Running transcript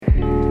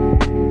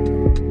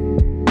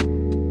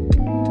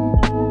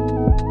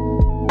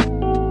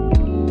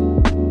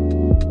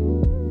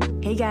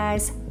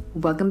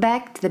Welcome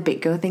back to the Big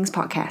Girl Things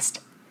podcast.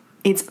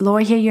 It's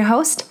Laura here, your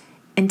host,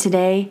 and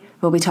today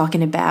we'll be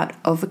talking about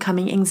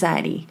overcoming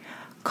anxiety,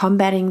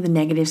 combating the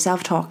negative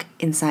self-talk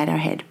inside our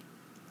head.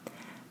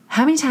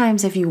 How many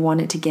times have you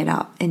wanted to get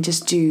up and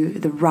just do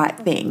the right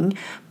thing,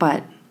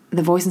 but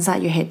the voice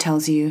inside your head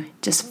tells you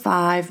just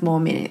 5 more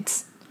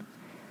minutes?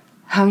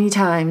 How many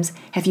times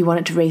have you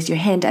wanted to raise your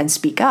hand and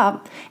speak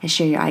up and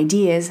share your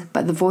ideas,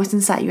 but the voice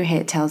inside your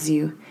head tells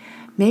you,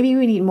 maybe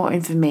we need more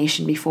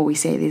information before we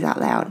say this out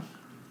loud?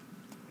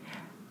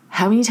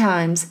 How many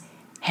times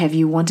have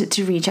you wanted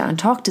to reach out and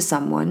talk to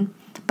someone,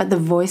 but the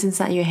voice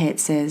inside your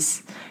head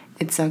says,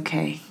 it's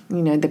okay,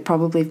 they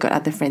probably have got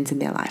other friends in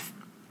their life?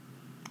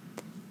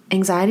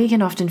 Anxiety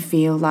can often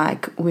feel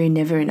like we're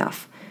never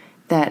enough,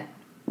 that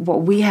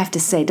what we have to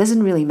say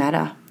doesn't really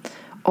matter,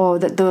 or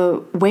that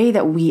the way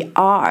that we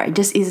are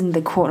just isn't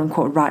the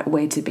quote-unquote right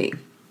way to be.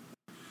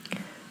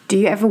 Do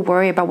you ever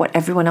worry about what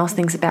everyone else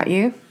thinks about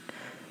you?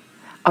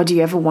 Or do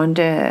you ever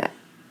wonder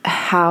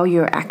how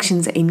your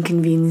actions are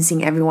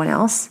inconveniencing everyone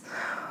else,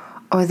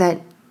 or that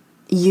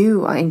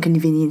you are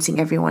inconveniencing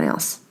everyone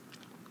else?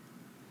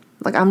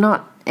 I'm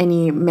not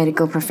any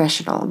medical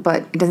professional,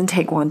 but it doesn't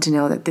take one to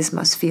know that this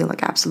must feel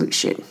like absolute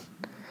shit.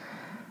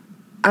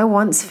 I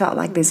once felt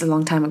like this a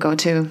long time ago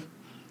too,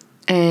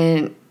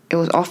 and it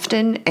was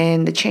often,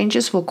 and the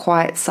changes were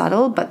quite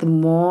subtle, but the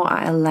more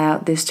I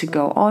allowed this to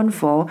go on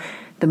for,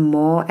 the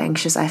more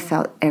anxious I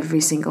felt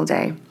every single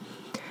day.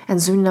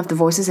 And soon enough, the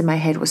voices in my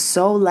head were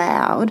so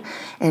loud,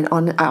 and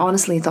I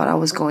honestly thought I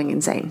was going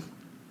insane.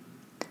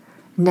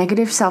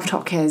 Negative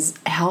self-talk has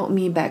held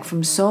me back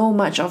from so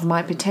much of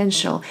my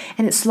potential,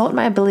 and it slowed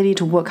my ability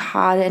to work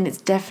harder, and it's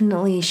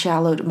definitely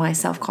shallowed my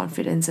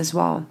self-confidence as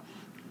well.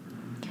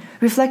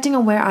 Reflecting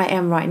on where I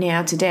am right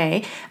now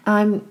today,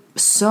 I'm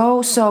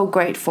so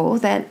grateful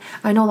that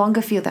I no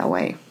longer feel that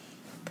way.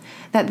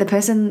 That the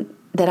person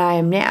that I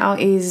am now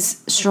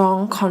is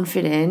strong,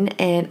 confident,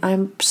 and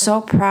I'm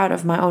so proud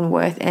of my own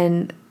worth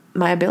and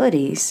my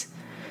abilities.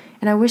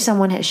 And I wish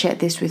someone had shared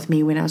this with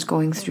me when I was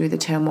going through the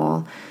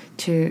turmoil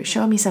to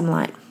show me some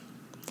light.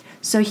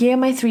 So here are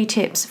my 3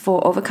 tips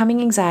for overcoming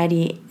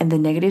anxiety and the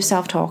negative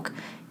self-talk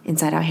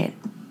inside our head.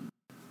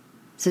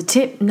 So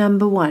tip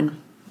number 1,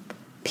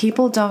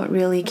 people don't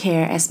really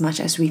care as much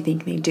as we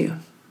think they do.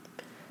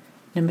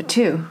 Number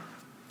 2,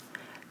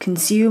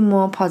 consume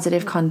more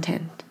positive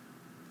content.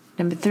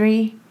 Number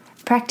 3,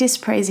 practice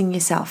praising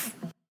yourself.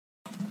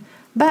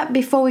 But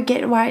before we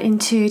get right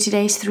into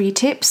today's 3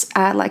 tips,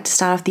 I'd like to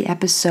start off the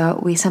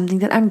episode with something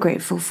that I'm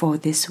grateful for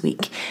this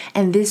week.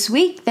 And this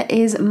week, that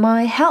is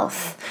my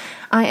health.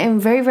 I am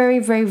very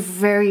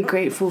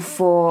grateful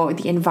for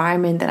the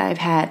environment that I've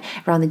had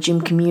around the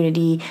gym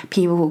community,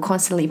 people who are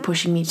constantly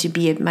pushing me to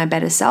be my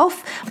better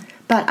self.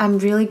 But I'm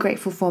really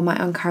grateful for my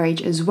own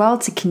courage as well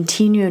to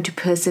continue to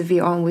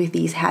persevere on with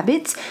these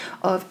habits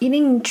of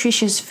eating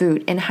nutritious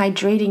food and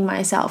hydrating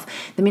myself.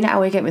 The minute I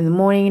wake up in the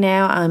morning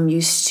now, I'm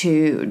used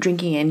to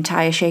drinking an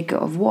entire shaker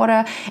of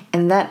water,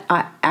 and that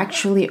I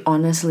actually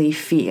honestly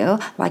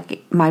feel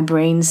like my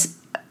brain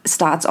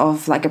starts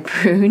off like a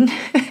prune.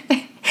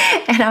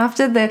 And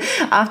after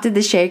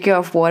the shaker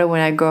of water,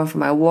 when I go for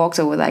my walks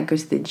or when I go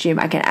to the gym,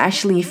 I can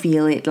actually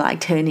feel it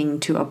like turning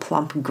into a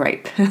plump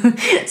grape.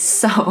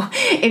 So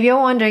if you're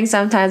wondering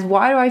sometimes,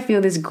 why do I feel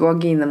this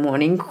groggy in the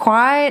morning?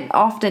 Quite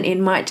often it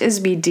might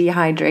just be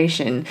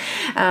dehydration.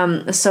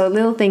 So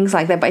little things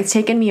like that. But it's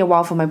taken me a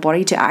while for my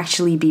body to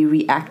actually be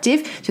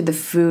reactive to the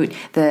food,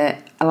 the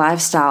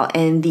lifestyle,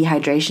 and the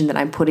hydration that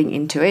I'm putting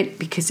into it,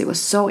 because it was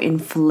so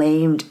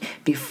inflamed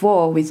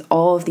before with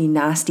all of the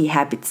nasty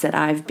habits that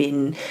I've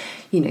been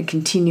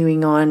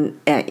continuing on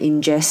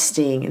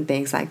ingesting and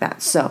things like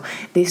that. So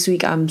this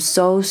week I'm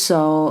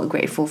so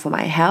grateful for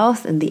my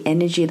health and the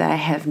energy that I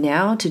have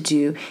now to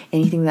do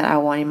anything that I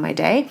want in my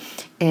day.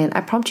 And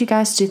I prompt you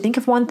guys to think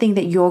of one thing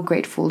that you're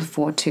grateful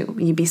for too.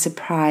 You'd be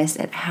surprised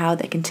at how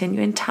that can turn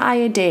your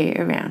entire day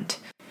around.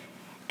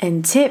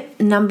 And tip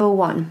number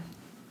 1,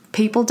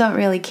 people don't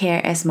really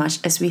care as much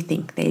as we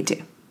think they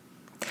do.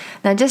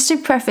 Now, just to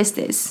preface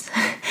this,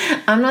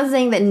 I'm not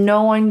saying that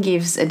no one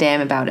gives a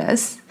damn about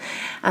us.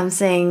 I'm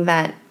saying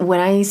that when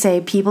I say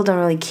people don't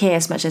really care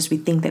as much as we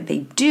think that they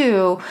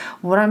do,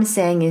 what I'm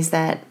saying is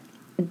that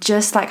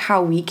just like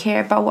how we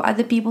care about what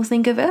other people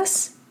think of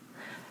us,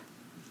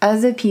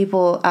 other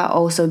people are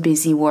also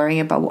busy worrying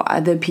about what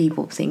other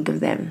people think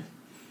of them.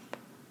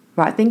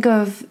 Right? Think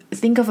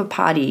of a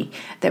party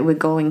that we're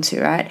going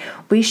to, right?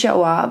 We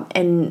show up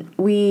and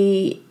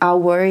we are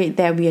worried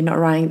that we are not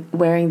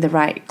wearing the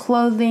right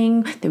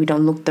clothing, that we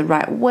don't look the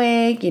right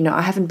way.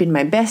 I haven't been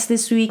my best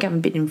this week. I'm a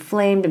bit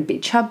inflamed, a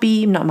bit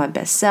chubby, not my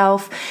best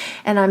self.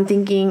 And I'm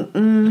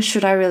thinking,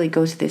 should I really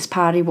go to this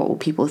party? What will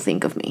people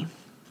think of me?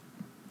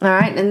 All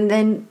right. And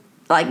then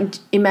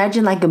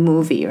imagine like a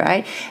movie,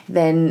 right?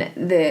 Then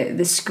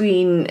the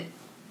screen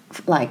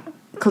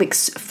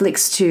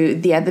flicks to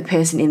the other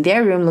person in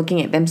their room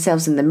looking at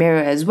themselves in the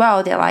mirror as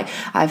well. They're like,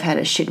 I've had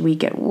a shit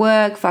week at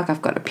work. Fuck,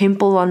 I've got a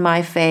pimple on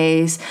my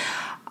face.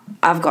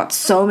 I've got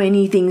so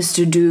many things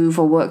to do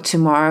for work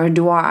tomorrow.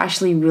 Do I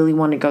actually really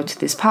want to go to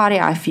this party?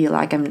 I feel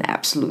like I'm an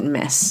absolute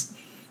mess.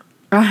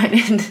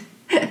 Right? And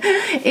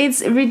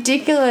it's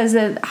ridiculous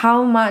that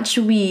how much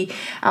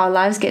our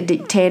lives get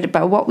dictated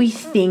by what we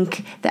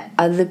think that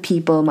other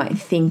people might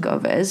think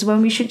of us,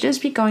 when we should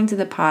just be going to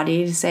the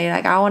party to say,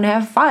 like, I want to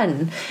have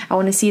fun. I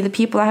want to see the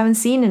people I haven't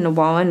seen in a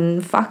while,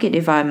 and fuck it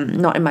if I'm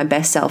not in my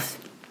best self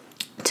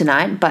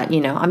tonight, but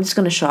I'm just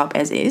going to show up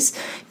as is,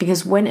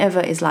 because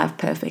whenever is life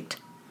perfect,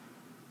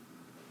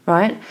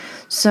 right?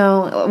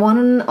 So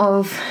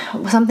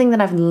something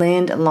that I've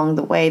learned along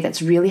the way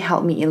that's really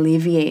helped me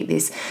alleviate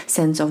this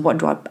sense of what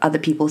do other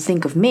people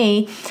think of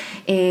me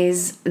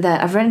is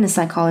that I've read in a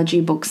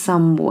psychology book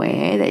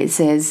somewhere that it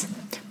says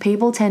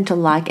people tend to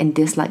like and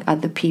dislike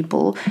other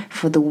people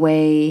for the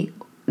way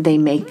they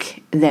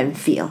make them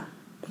feel.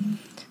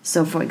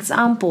 So for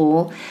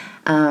example,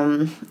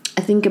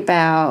 think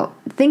about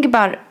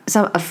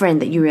a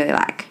friend that you really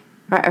like,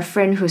 right? A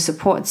friend who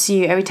supports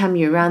you. Every time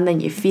you're around them,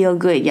 you feel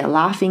good, you're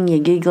laughing, you're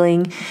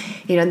giggling.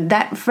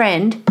 That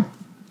friend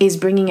is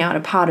bringing out a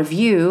part of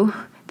you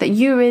that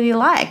you really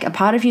like, a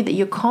part of you that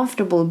you're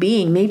comfortable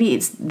being. Maybe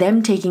it's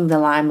them taking the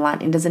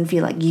limelight. It doesn't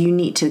feel like you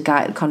need to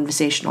guide the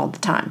conversation all the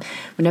time.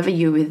 Whenever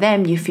you're with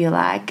them, you feel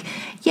like,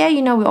 yeah,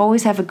 we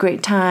always have a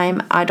great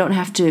time. I don't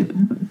have to,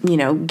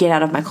 get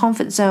out of my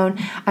comfort zone.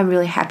 I'm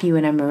really happy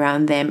when I'm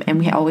around them, and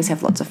we always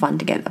have lots of fun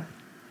together.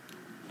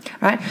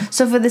 Right?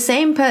 So for the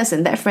same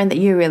person, that friend that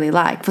you really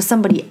like, for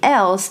somebody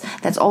else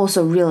that's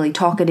also really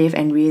talkative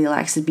and really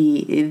likes to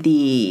be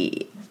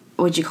the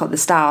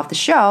star of the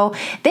show,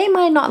 they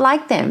might not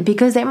like them,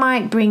 because they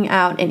might bring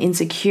out an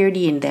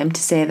insecurity in them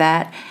to say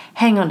that,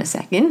 hang on a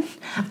second,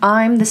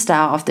 I'm the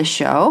star of the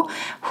show.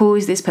 Who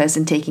is this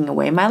person taking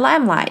away my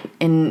limelight?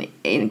 And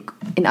in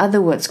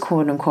other words,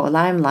 quote unquote,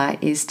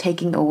 limelight is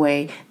taking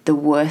away the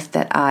worth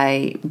that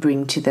I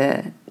bring to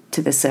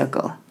the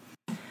circle.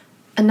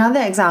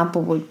 Another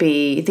example would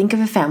be, think of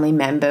a family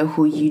member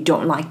who you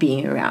don't like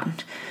being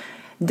around.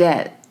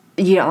 That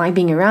you don't like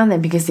being around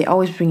them because they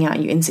always bring out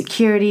your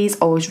insecurities,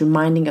 always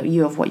reminding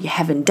you of what you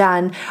haven't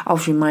done,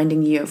 always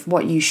reminding you of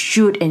what you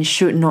should and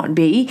should not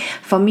be.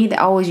 For me, that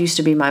always used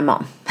to be my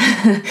mom.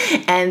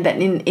 And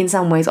that in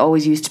some ways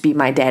always used to be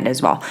my dad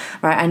as well,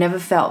 right? I never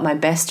felt my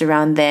best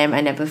around them.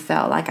 I never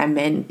felt like I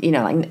meant,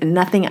 like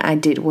nothing I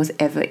did was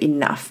ever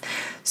enough.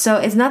 So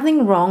it's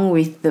nothing wrong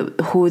with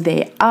who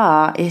they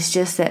are. It's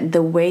just that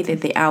the way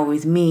that they are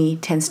with me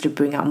tends to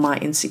bring out my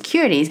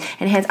insecurities,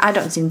 and hence I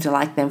don't seem to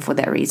like them for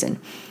that reason.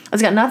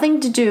 It's got nothing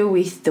to do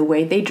with the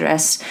way they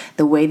dress,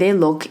 the way they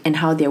look, and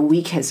how their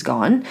week has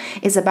gone.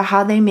 It's about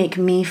how they make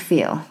me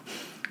feel.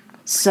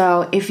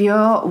 So if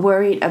you're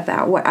worried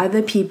about what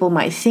other people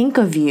might think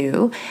of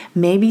you,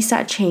 maybe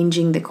start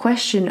changing the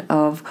question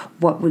of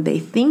what would they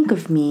think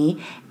of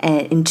me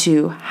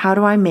into how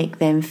do I make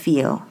them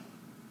feel?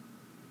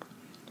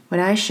 When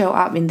I show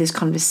up in this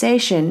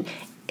conversation,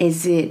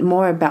 is it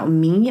more about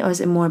me or is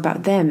it more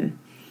about them?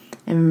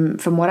 And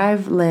from what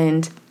I've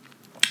learned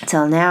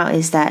till now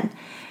is that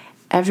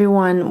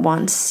everyone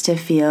wants to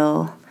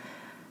feel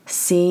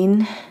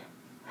seen,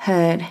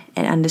 heard,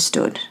 and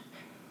understood.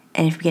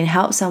 And if we can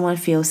help someone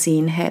feel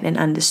seen, heard, and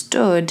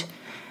understood,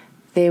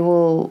 they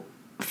will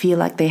feel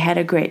like they had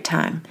a great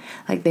time,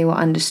 like they were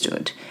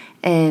understood.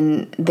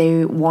 And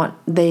they are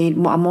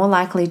more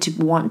likely to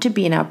want to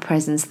be in our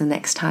presence the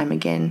next time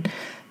again.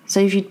 So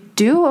if you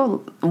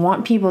do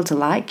want people to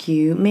like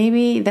you,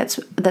 maybe that's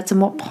a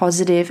more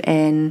positive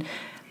and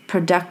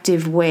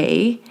productive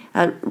route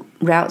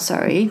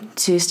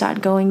to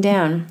start going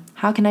down.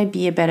 How can I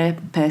be a better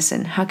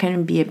person? How can I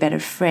be a better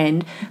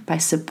friend? By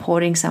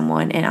supporting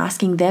someone and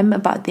asking them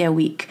about their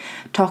week,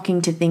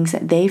 talking to things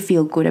that they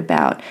feel good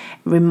about,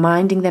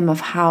 reminding them of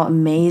how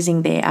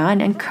amazing they are,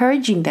 and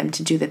encouraging them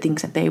to do the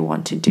things that they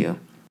want to do.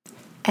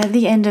 At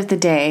the end of the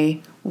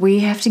day, we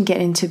have to get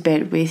into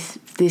bed with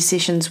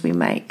decisions we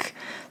make.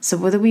 So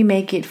whether we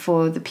make it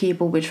for the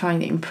people we're trying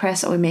to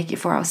impress or we make it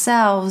for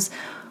ourselves,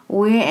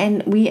 we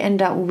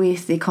end up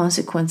with the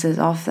consequences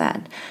of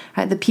that.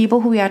 Right? The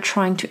people who we are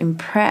trying to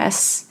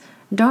impress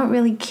don't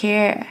really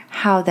care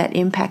how that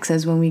impacts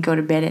us when we go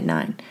to bed at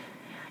night.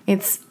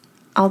 It's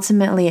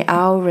ultimately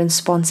our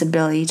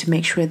responsibility to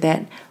make sure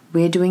that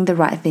we're doing the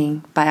right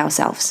thing by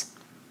ourselves.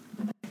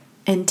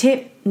 And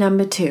tip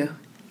number 2,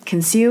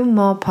 consume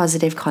more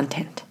positive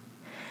content.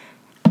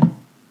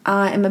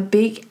 I am a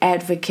big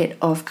advocate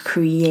of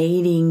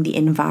creating the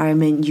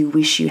environment you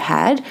wish you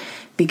had,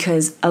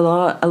 because a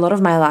lot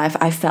of my life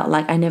I felt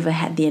like I never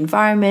had the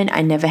environment,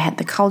 I never had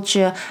the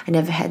culture, I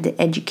never had the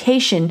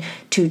education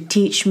to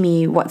teach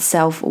me what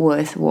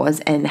self-worth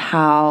was and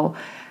how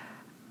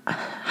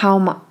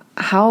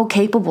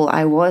capable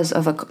I was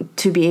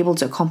to be able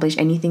to accomplish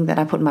anything that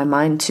I put my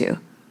mind to.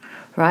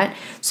 Right?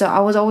 So I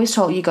was always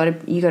told you got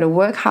to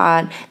work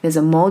hard. There's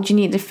a mold you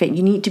need to fit.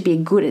 You need to be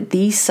good at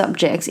these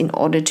subjects in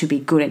order to be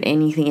good at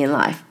anything in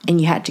life.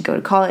 And you had to go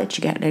to college.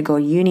 You had to go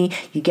to uni.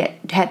 You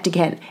had to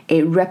get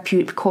a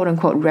quote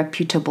unquote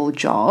reputable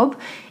job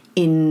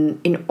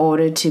in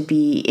order to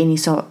be any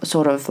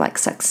sort of like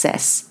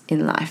success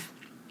in life,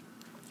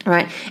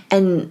 right?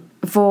 And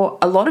for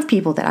a lot of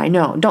people that I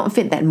know don't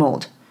fit that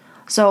mold.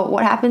 So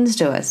what happens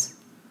to us?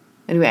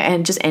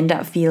 And just end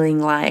up feeling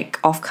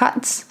like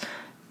offcuts.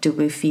 Do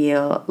we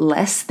feel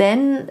less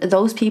than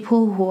those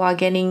people who are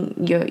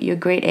getting your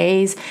grade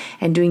A's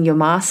and doing your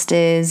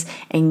masters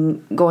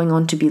and going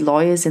on to be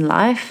lawyers in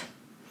life?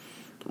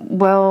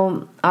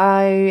 Well,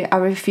 I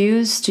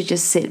refuse to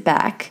just sit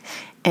back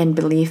and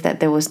believe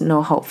that there was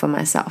no hope for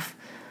myself.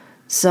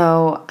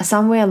 So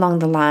somewhere along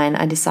the line,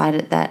 I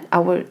decided that I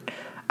would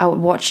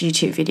watch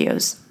YouTube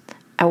videos.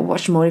 I would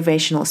watch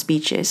motivational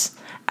speeches.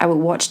 I would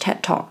watch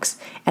TED Talks,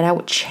 and I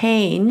would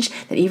change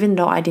that. Even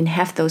though I didn't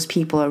have those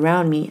people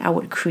around me, I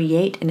would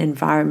create an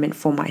environment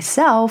for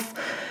myself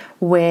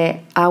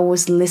where I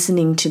was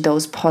listening to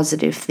those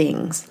positive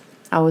things.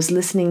 I was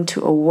listening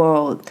to a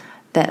world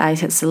that I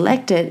had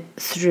selected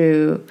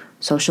through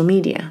social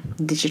media,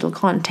 digital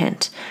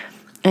content.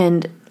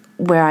 And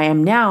where I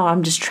am now,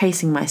 I'm just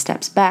tracing my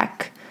steps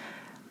back.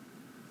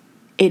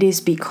 It is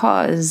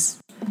because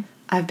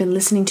I've been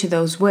listening to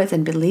those words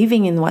and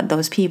believing in what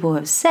those people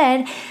have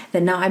said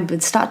that now I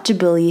would start to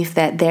believe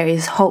that there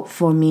is hope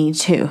for me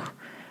too,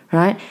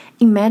 right?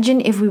 Imagine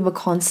if we were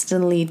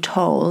constantly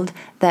told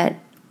that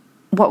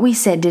what we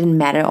said didn't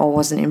matter or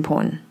wasn't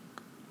important.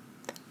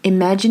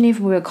 Imagine if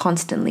we were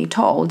constantly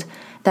told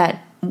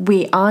that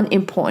we aren't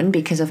important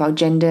because of our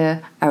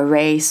gender, our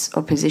race,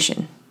 or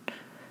position.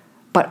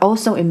 But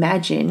also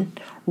imagine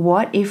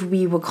what if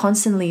we were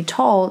constantly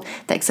told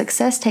that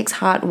success takes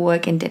hard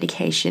work and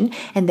dedication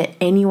and that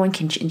anyone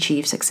can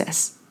achieve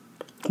success?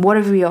 What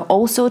if we are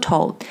also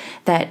told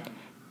that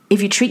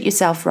if you treat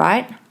yourself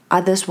right,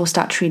 others will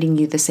start treating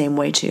you the same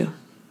way too?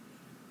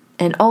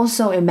 And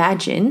also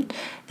imagine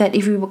that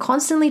if we were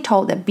constantly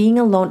told that being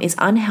alone is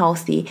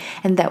unhealthy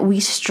and that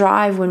we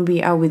strive when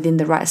we are within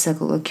the right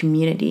circle or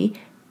community,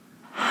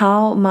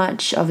 how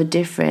much of a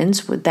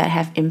difference would that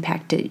have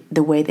impacted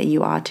the way that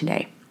you are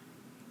today?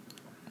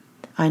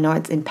 I know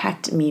it's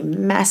impacted me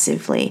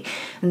massively.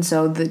 And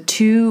so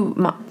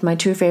my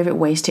two favorite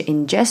ways to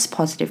ingest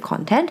positive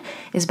content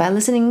is by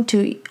listening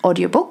to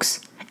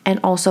audiobooks and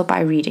also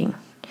by reading.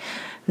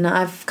 Now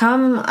I've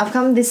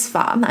come this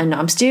far. I know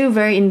I'm still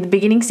very in the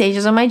beginning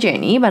stages of my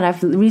journey, but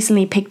I've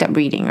recently picked up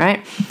reading,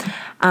 right?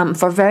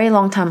 For a very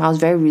long time, I was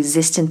very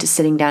resistant to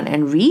sitting down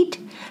and read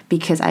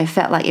because I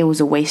felt like it was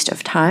a waste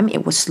of time.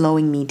 It was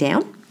slowing me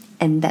down,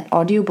 and that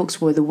audiobooks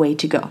were the way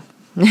to go.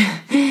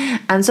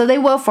 And so they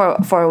were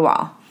for a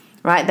while,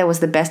 right? That was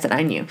the best that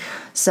I knew.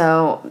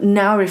 So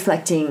now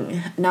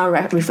reflecting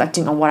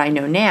on what I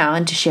know now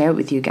and to share it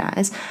with you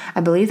guys,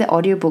 I believe that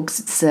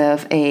audiobooks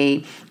serve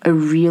a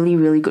really,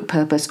 really good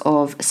purpose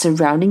of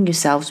surrounding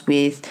yourselves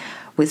with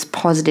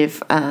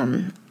positive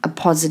a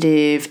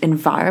positive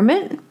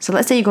environment. So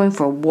let's say you're going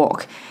for a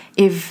walk.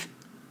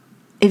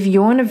 If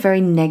you're in a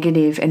very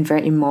negative and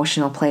very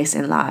emotional place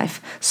in life,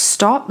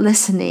 stop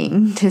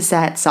listening to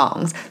sad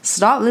songs.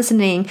 Stop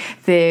listening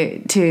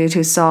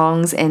to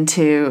songs and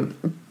to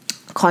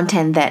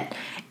content that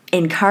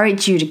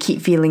encourage you to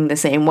keep feeling the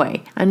same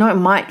way. I know it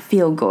might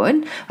feel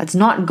good, but it's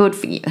not good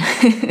for you.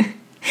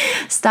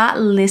 Start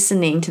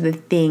listening to the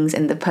things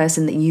and the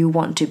person that you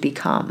want to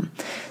become.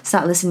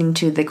 Start listening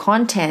to the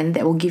content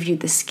that will give you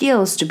the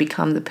skills to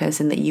become the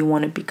person that you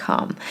want to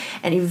become.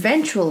 And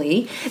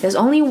eventually, there's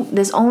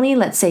only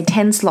let's say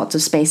 10 slots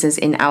of spaces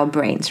in our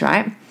brains,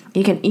 right?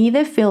 You can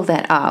either fill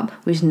that up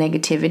with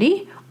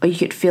negativity or you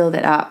could fill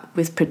that up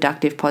with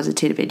productive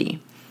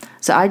positivity.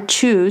 So I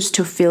choose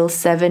to fill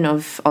 7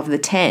 of the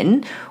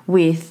 10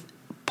 with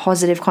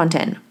positive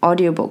content,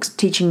 audiobooks,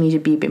 teaching me to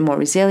be a bit more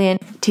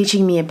resilient,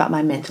 teaching me about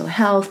my mental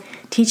health,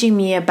 teaching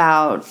me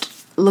about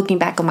looking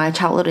back on my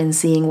childhood and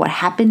seeing what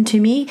happened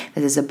to me.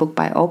 This is a book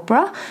by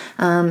Oprah,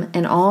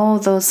 and all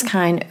those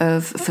kind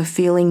of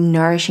fulfilling,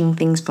 nourishing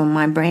things from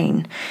my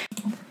brain.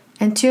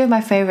 And 2 of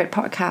my favorite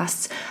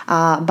podcasts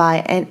are by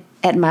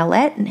Ed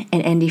Mylett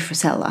and Andy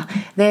Frisella.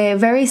 They're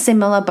very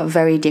similar but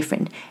very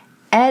different.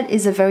 Ed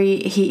is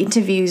he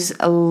interviews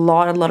a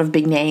lot of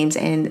big names,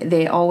 and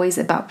they're always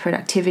about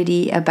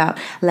productivity, about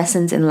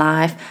lessons in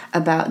life,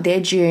 about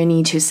their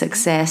journey to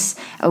success,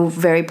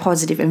 very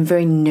positive and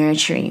very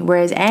nurturing.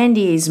 Whereas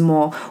Andy is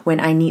more when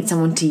I need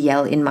someone to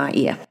yell in my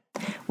ear.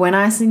 When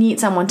I need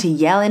someone to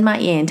yell in my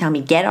ear and tell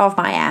me, get off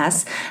my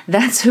ass,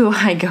 that's who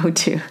I go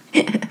to.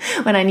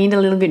 When I need a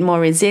little bit more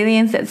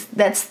resilience,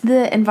 that's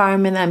the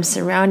environment that I'm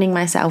surrounding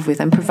myself with.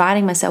 I'm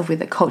providing myself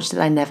with a coach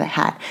that I never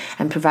had.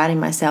 I'm providing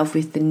myself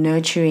with the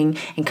nurturing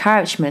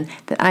encouragement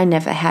that I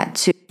never had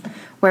too.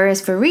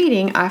 Whereas for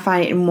reading, I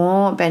find it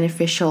more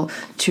beneficial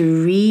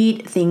to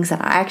read things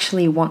that I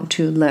actually want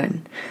to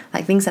learn,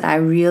 like things that I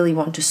really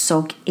want to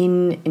soak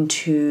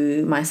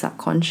into my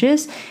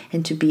subconscious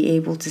and to be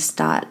able to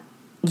start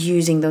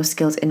using those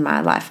skills in my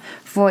life.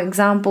 For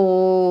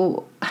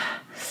example,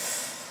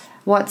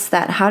 What's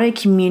that? How to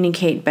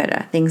communicate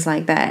better, things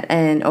like that.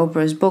 And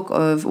Oprah's book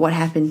of What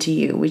Happened to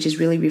You, which is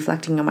really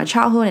reflecting on my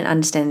childhood and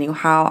understanding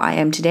how I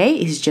am today,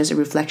 is just a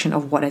reflection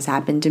of what has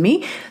happened to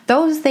me.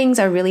 Those things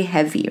are really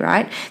heavy,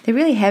 right? They're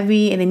really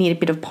heavy and they need a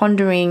bit of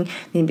pondering,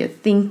 they need a bit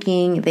of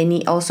thinking, they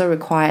need also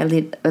require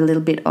a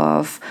little bit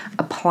of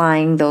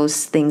applying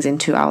those things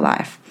into our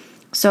life.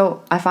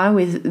 So I find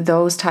with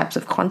those types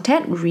of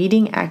content,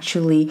 reading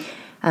actually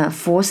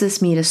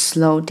forces me to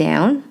slow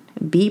down,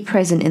 be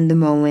present in the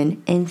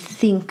moment, and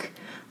think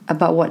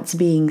about what's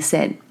being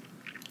said.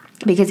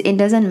 Because it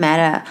doesn't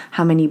matter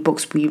how many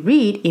books we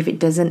read if it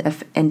doesn't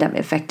end up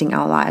affecting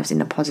our lives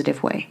in a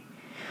positive way.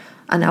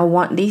 And I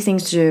want these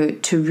things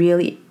to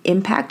really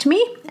impact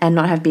me and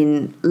not have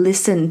been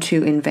listened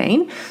to in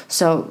vain.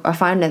 So I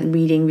find that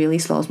reading really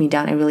slows me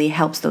down and really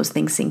helps those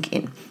things sink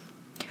in.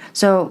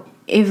 So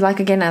if, like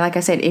I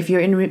said, if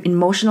you're in an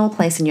emotional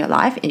place in your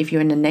life, if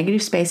you're in a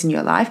negative space in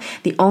your life,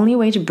 the only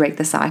way to break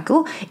the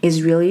cycle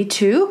is really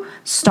to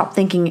stop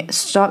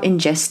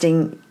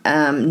ingesting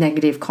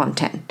negative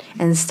content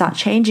and start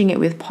changing it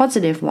with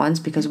positive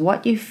ones, because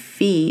what you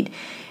feed,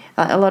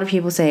 a lot of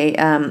people say,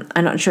 I'm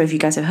not sure if you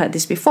guys have heard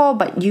this before,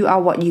 but you are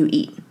what you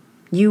eat.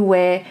 You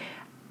wear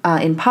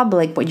in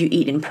public what you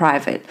eat in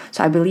private.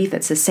 So I believe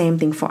that's the same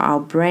thing for our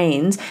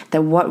brains,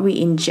 that what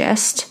we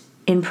ingest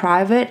in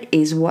private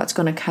is what's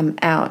going to come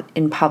out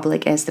in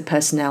public as the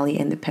personality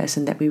and the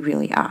person that we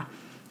really are,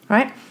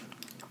 right?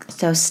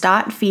 So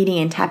start feeding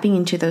and tapping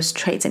into those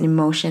traits and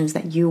emotions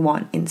that you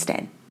want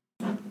instead.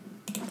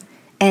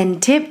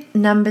 And tip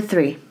number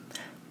 3,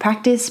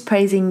 practice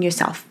praising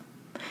yourself.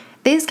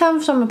 This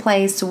comes from a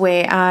place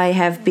where I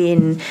have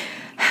been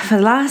for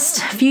the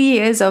last few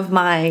years of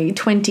my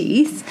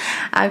 20s.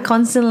 I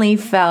constantly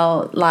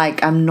felt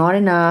like I'm not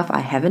enough, I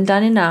haven't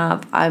done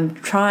enough, I'm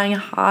trying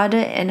harder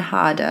and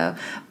harder,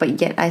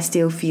 but yet I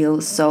still feel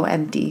so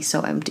empty.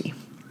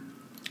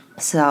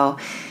 So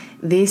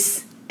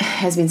this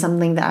has been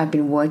something that I've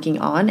been working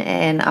on,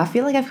 and I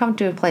feel like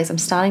I'm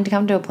starting to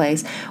come to a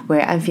place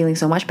where I'm feeling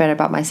so much better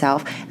about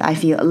myself, that I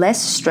feel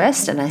less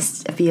stressed and I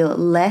feel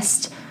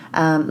less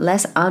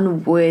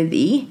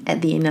unworthy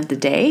at the end of the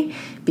day,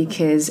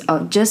 because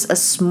of just a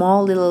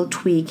small little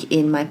tweak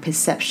in my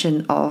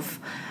perception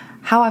of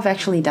how I've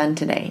actually done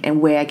today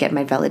and where I get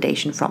my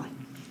validation from.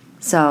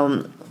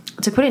 So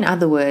to put in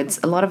other words,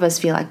 a lot of us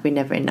feel like we're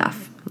never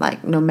enough.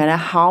 Like no matter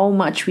how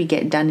much we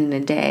get done in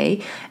a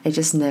day, it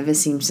just never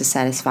seems to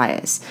satisfy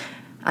us.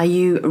 Are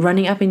you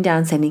running up and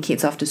down, sending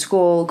kids off to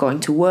school,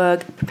 going to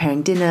work,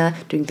 preparing dinner,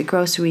 doing the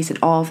groceries and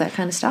all of that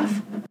kind of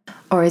stuff?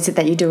 Or is it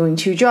that you're doing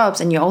 2 jobs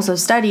and you're also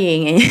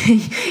studying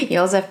and you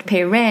also have to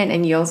pay rent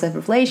and you also have a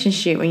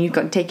relationship and you've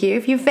got to take care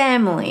of your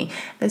family?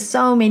 There's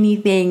so many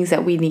things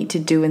that we need to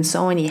do and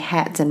so many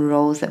hats and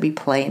roles that we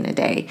play in a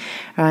day,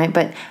 right?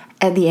 But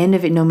at the end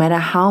of it, no matter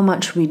how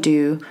much we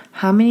do,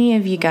 how many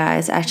of you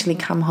guys actually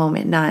come home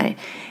at night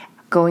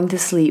going to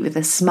sleep with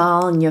a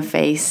smile on your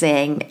face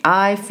saying,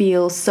 I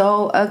feel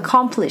so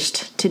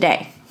accomplished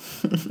today?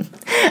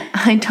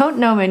 I don't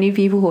know many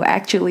people who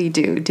actually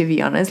do, to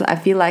be honest. I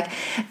feel like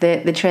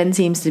the trend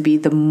seems to be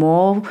the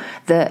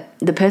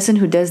person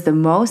who does the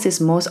most is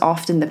most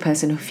often the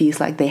person who feels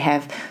like they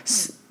have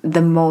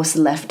the most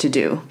left to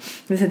do.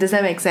 Does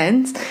that make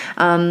sense?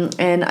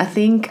 And I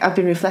think I've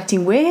been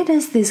reflecting, where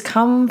does this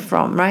come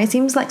from, right? It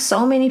seems like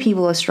so many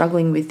people are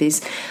struggling with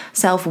this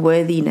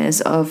self-worthiness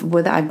of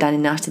whether I've done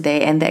enough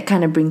today, and that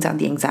kind of brings out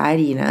the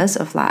anxiety-ness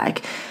of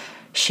like,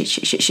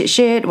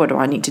 shit, what do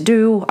I need to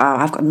do?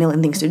 I've got a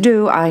million things to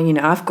do.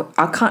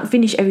 I can't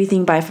finish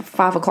everything by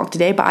 5 o'clock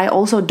today, but I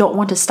also don't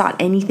want to start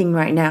anything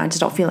right now. I just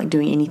don't feel like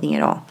doing anything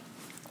at all.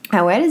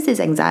 Now, where does this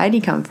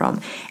anxiety come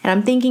from? And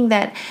I'm thinking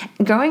that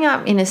growing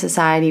up in a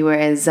society where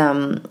as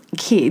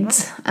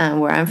kids,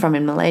 where I'm from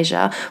in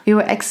Malaysia, we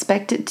were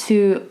expected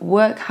to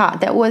work hard.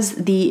 That was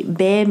the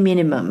bare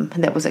minimum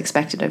that was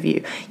expected of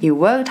you. You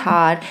worked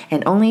hard,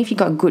 and only if you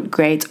got good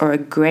grades or a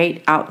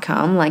great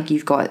outcome, like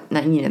you've got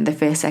the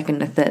first,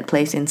 second, or third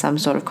place in some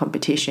sort of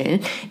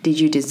competition, did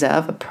you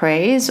deserve a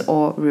praise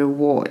or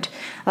reward.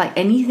 Like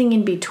anything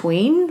in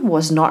between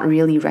was not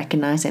really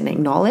recognized and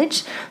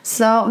acknowledged.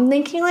 So I'm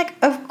thinking like,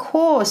 of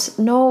course,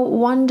 no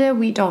wonder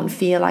we don't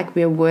feel like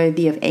we're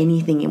worthy of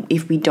anything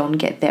if we don't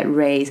get that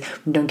raise,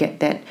 we don't get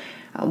that,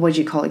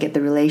 get the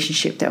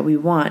relationship that we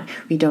want,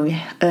 we don't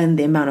earn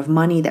the amount of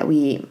money that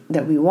we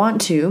want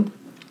to.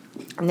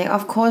 And then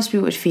of course we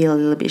would feel a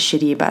little bit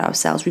shitty about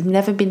ourselves. We've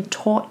never been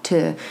taught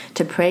to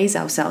praise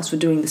ourselves for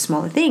doing the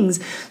smaller things.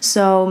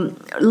 So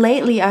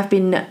lately I've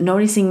been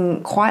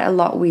noticing quite a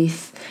lot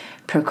with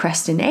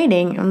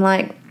procrastinating. I'm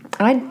like,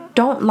 I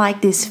don't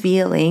like this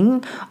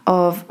feeling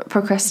of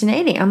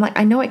procrastinating. I'm like,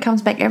 I know it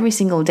comes back every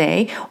single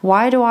day.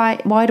 Why do I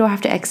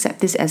have to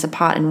accept this as a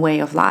part and way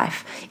of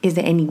life? Is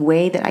there any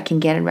way that I can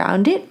get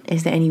around it?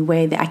 Is there any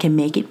way that I can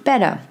make it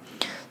better?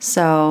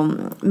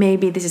 So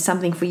maybe this is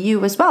something for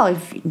you as well.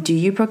 Do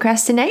you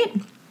procrastinate?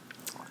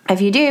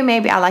 If you do,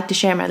 maybe I'd like to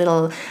share my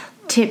little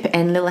tip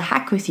and little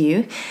hack with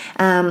you.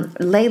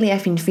 Lately,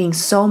 I've been feeling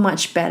so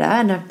much better,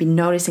 and I've been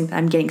noticing that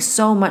I'm getting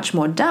so much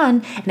more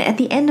done. And at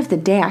the end of the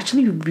day, I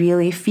actually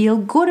really feel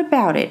good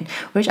about it,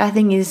 which I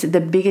think is the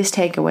biggest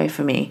takeaway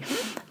for me.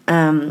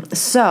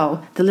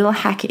 So the little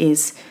hack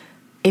is,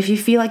 if you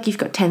feel like you've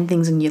got 10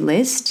 things on your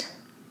list,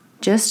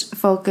 just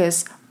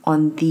focus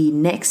on the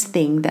next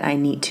thing that I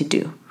need to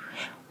do.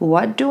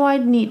 What do I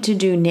need to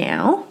do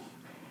now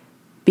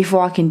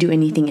before I can do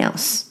anything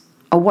else?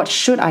 Or what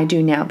should I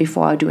do now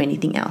before I do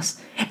anything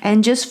else?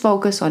 And just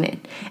focus on it.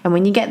 And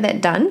when you get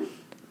that done,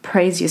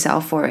 praise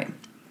yourself for it.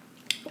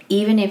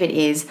 Even if it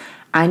is,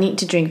 I need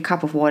to drink a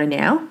cup of water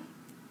now,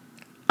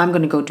 I'm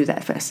going to go do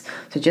that first.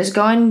 So just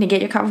go in and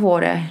get your cup of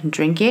water,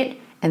 drink it,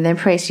 and then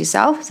praise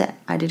yourself that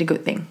I did a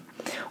good thing.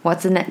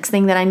 What's the next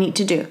thing that I need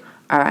to do?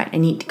 All right, I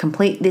need to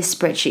complete this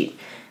spreadsheet.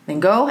 Then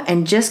go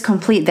and just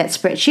complete that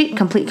spreadsheet.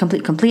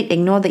 Complete.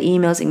 Ignore the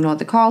emails, ignore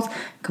the calls.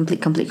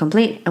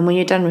 Complete. And when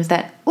you're done with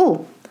that,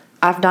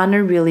 I've done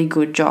a really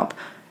good job.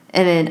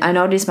 And then I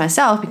noticed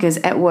myself, because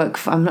at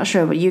work, I'm not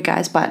sure about you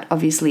guys, but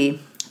obviously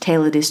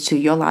tailor this to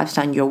your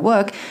lifestyle and your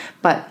work.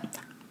 But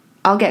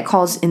I'll get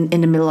calls in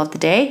the middle of the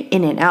day,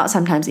 in and out,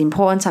 sometimes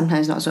important,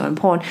 sometimes not so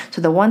important.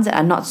 So the ones that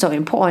are not so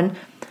important,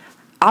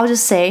 I'll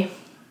just say,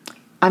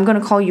 I'm going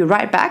to call you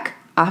right back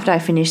after I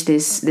finish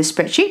this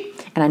spreadsheet.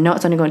 And I know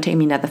it's only going to take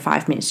me another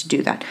 5 minutes to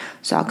do that.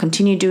 So I'll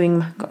continue doing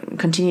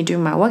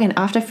my work. And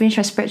after I finish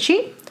my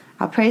spreadsheet,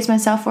 I'll praise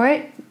myself for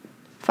it.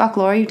 Fuck,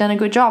 Laura, you've done a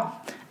good job.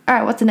 All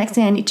right, what's the next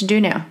thing I need to do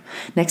now?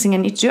 Next thing I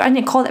need to do, I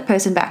need to call that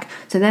person back.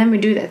 So then we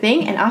do that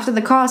thing. And after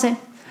the call, I say,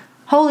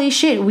 holy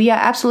shit, we are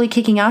absolutely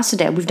kicking ass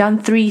today. We've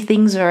done 3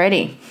 things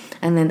already.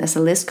 And then as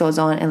the list goes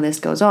on,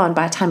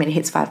 by the time it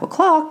hits 5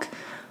 o'clock,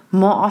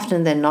 more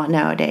often than not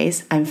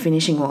nowadays, I'm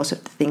finishing most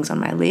of the things on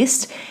my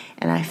list,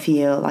 and I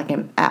feel like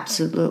I'm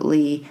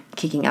absolutely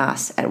kicking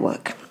ass at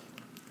work.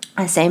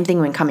 And same thing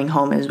when coming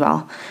home as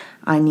well.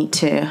 I need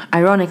to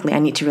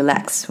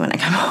relax when I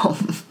come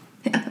home.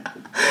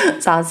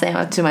 So I'll say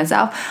to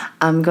myself,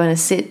 I'm going to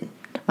sit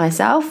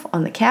myself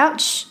on the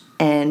couch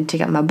and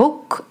take out my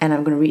book, and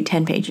I'm going to read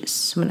 10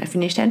 pages. When I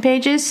finish 10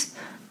 pages,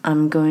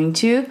 I'm going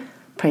to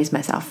praise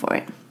myself for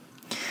it.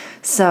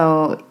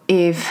 So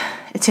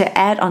to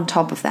add on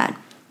top of that,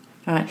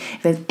 all right,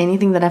 if there's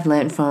anything that I've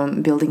learned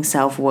from building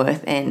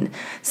self-worth and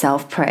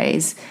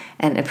self-praise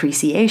and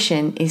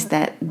appreciation, is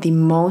that the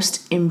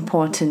most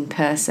important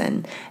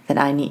person that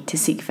I need to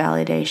seek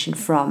validation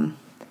from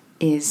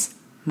is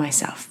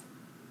myself.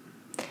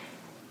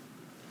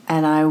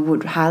 And I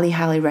would highly,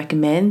 highly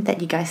recommend that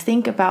you guys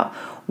think about,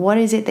 what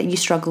is it that you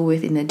struggle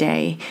with in a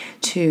day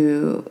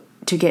to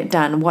get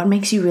done? What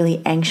makes you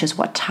really anxious?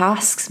 What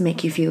tasks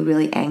make you feel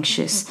really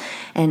anxious?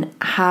 And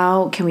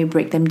how can we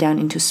break them down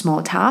into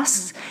small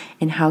tasks?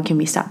 And how can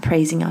we start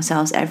praising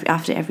ourselves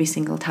after every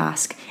single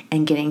task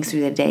and getting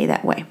through the day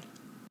that way?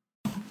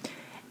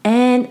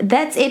 And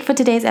that's it for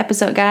today's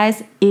episode,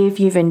 guys.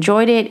 If you've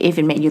enjoyed it, if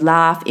it made you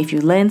laugh, if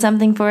you learned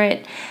something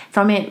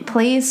from it,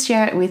 please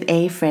share it with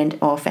a friend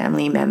or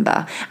family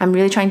member. I'm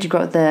really trying to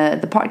grow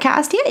the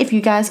podcast here. If you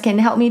guys can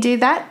help me do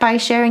that by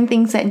sharing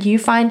things that you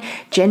find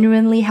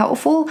genuinely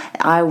helpful,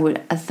 I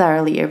would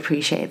thoroughly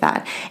appreciate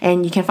that.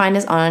 And you can find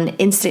us on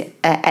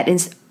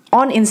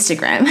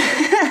Instagram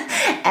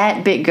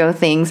at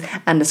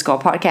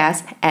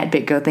bitgirlthings_podcast, at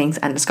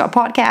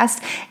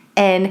bitgirlthings_podcast.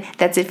 And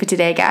that's it for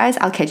today, guys.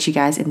 I'll catch you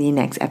guys in the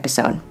next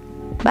episode.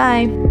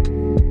 Bye.